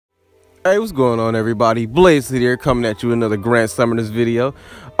Hey, what's going on, everybody? Blaze here, coming at you with another Grand Summoners video.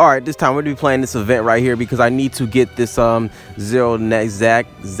 Alright, this time we're going to be playing this event right here because I need to get this Zero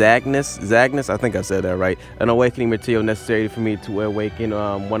Zagnus, I think I said that right, an awakening material necessary for me to awaken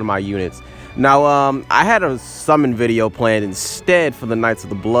one of my units. Now, I had a summon video planned instead for the Knights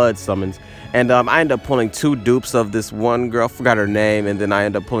of the Blood summons, and I ended up pulling 2 dupes of this one girl, I forgot her name, and then I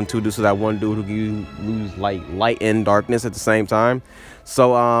ended up pulling 2 dupes of that one dude who can lose light and darkness at the same time.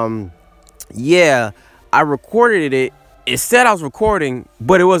 So, yeah, I recorded it. It said I was recording,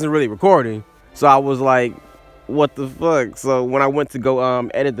 but it wasn't really recording. So I was like, what the fuck? So when I went to go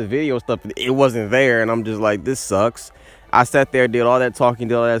edit the video stuff, it wasn't there. And I'm just like, this sucks. I sat there, did all that talking,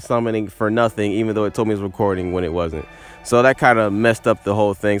 did all that summoning for nothing, even though it told me it was recording when it wasn't. So that kind of messed up the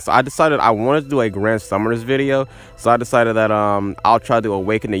whole thing. So I decided I wanted to do a Grand Summoners video. So I decided that I'll try to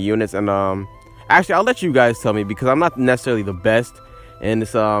awaken the units. And actually, I'll let you guys tell me, because I'm not necessarily the best in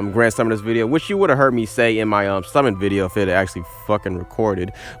this Grand Summoners video, which you would have heard me say in my summon video if it actually fucking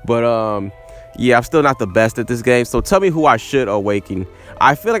recorded. But yeah, I'm still not the best at this game. So tell me who I should awaken.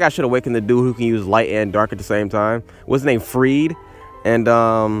 I feel like I should awaken the dude who can use light and dark at the same time. What's his name? Freed. And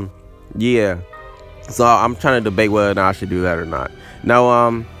yeah. So I'm trying to debate whether or not I should do that or not. Now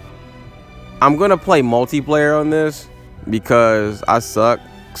I'm gonna play multiplayer on this because I suck.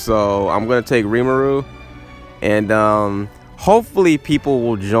 So I'm gonna take Rimuru, and hopefully people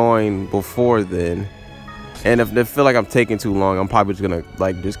will join before then. And if they feel like I'm taking too long, I'm probably just gonna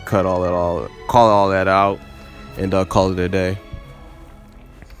just call all that out and call it a day.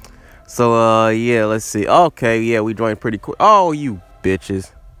 So yeah, let's see. Okay, yeah, we joined pretty quick. Oh, you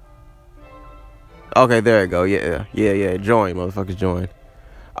bitches. Okay, there you go. Yeah, join, motherfuckers, join.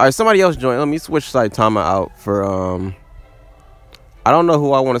 All right, somebody else join. Let me switch Saitama out for I don't know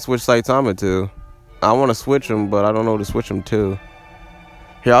who I want to switch Saitama to. I want to switch him, but I don't know who to switch him to.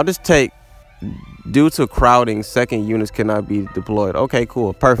 Here, I'll just take, due to crowding, second units cannot be deployed. Okay,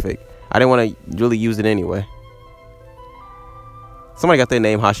 cool, perfect. I didn't want to really use it anyway. Somebody got their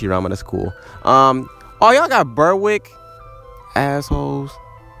name Hashirama, that's cool. Oh, y'all got Berwick? Assholes.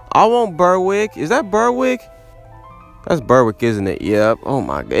 I want Berwick. Is that Berwick? That's Berwick, isn't it? Yep. Oh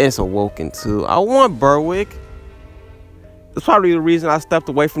my god, it's awoken too. I want Berwick. That's probably the reason I stepped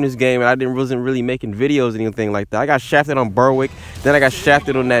away from this game and I wasn't really making videos or anything like that. I got shafted on Berwick, then I got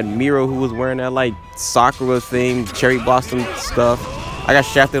shafted on that Miro who was wearing that Sakura thing, cherry blossom stuff. I got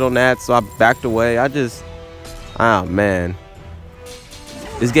shafted on that, so I backed away. Oh man.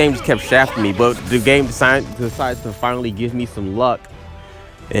 This game just kept shafting me, but the game decides to finally give me some luck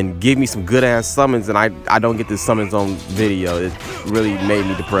and give me some good ass summons, and I don't get the summons on video. It really made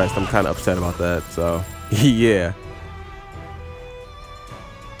me depressed. I'm kind of upset about that, so yeah.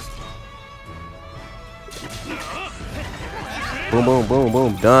 Boom, boom, boom,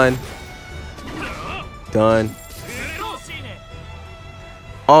 boom. Done. Done.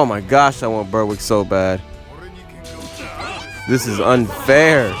 Oh my gosh, I want Berwick so bad. This is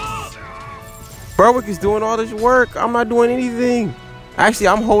unfair. Berwick is doing all this work. I'm not doing anything. Actually,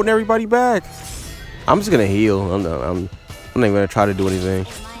 I'm holding everybody back. I'm just gonna heal. I'm not even gonna try to do anything.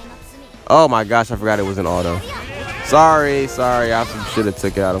 Oh my gosh, I forgot it was an auto. Sorry. I should have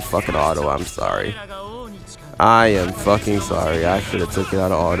took it out of fucking auto. I'm sorry. I am fucking sorry. I should have took it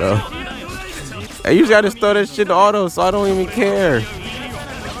out of auto. I usually I just throw that shit in auto, so I don't even care.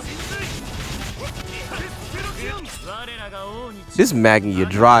 This Magnia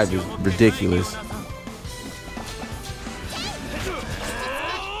drive is ridiculous.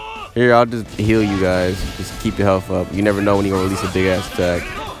 Here, I'll just heal you guys. Just keep your health up. You never know when you're gonna release a big ass attack.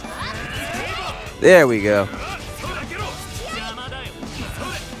 There we go.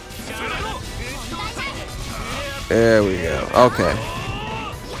 There we go. Okay.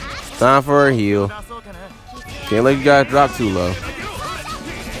 Time for a heal. Can't let you guys drop too low.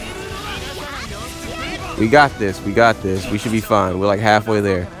 We got this. We got this. We should be fine. We're like halfway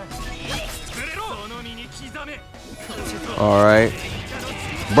there. Alright.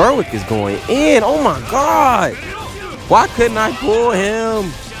 Berwick is going in. Oh my god. Why couldn't I pull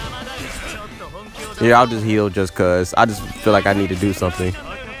him? Yeah, I'll just heal just cause. I just feel like I need to do something.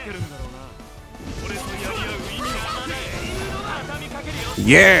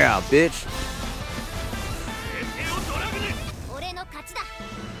 Yeah, bitch.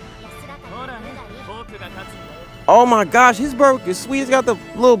 Oh my gosh, his Berwick is sweet. He's got the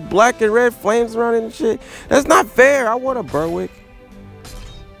little black and red flames around it and shit. That's not fair. I want a Berwick.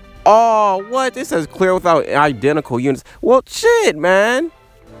 Oh, what? This says clear without identical units. Well, shit, man.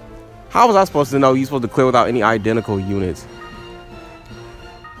 How was I supposed to know you're supposed to clear without any identical units?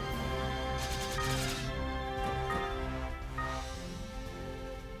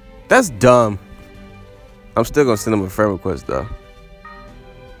 That's dumb. I'm still gonna send him a friend request though.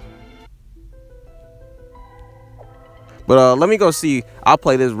 But let me go see. I'll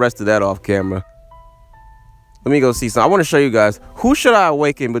play this rest of that off camera. Let me go see some. I want to show you guys who should I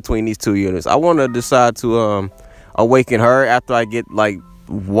awaken between these two units. I want to decide to awaken her after I get like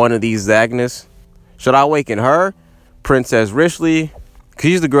one of these Zagnus. Should I awaken her, Princess RISHLEY? Cause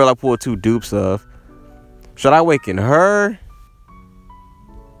she's the girl I pulled 2 dupes of. Should I awaken her,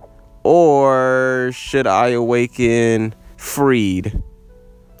 or should I awaken Freed?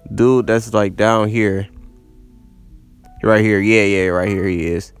 Dude, that's like down here. Right here, yeah, right here he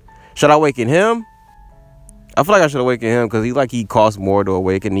is. Should I awaken him? I feel like I should awaken him because he costs more to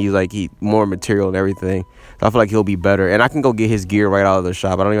awaken. He's like more material and everything. So I feel like he'll be better. And I can go get his gear right out of the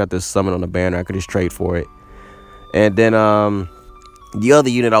shop. I don't even have to summon on the banner. I could just trade for it. And then the other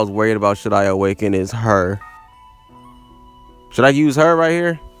unit I was worried about should I awaken is her. Should I use her right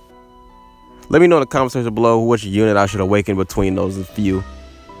here? Let me know in the comment section below which unit I should awaken between those few.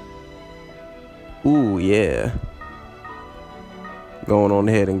 Ooh, yeah. Going on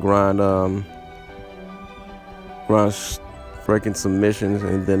ahead and grind freaking some missions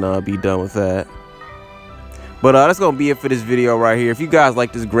and then be done with that. But that's gonna be it for this video right here. If you guys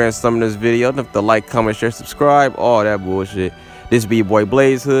like this Grand Summoners video, don't forget to like, comment, share, subscribe, all that bullshit. This be your boy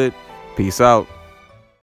Blaze Hood. Peace out.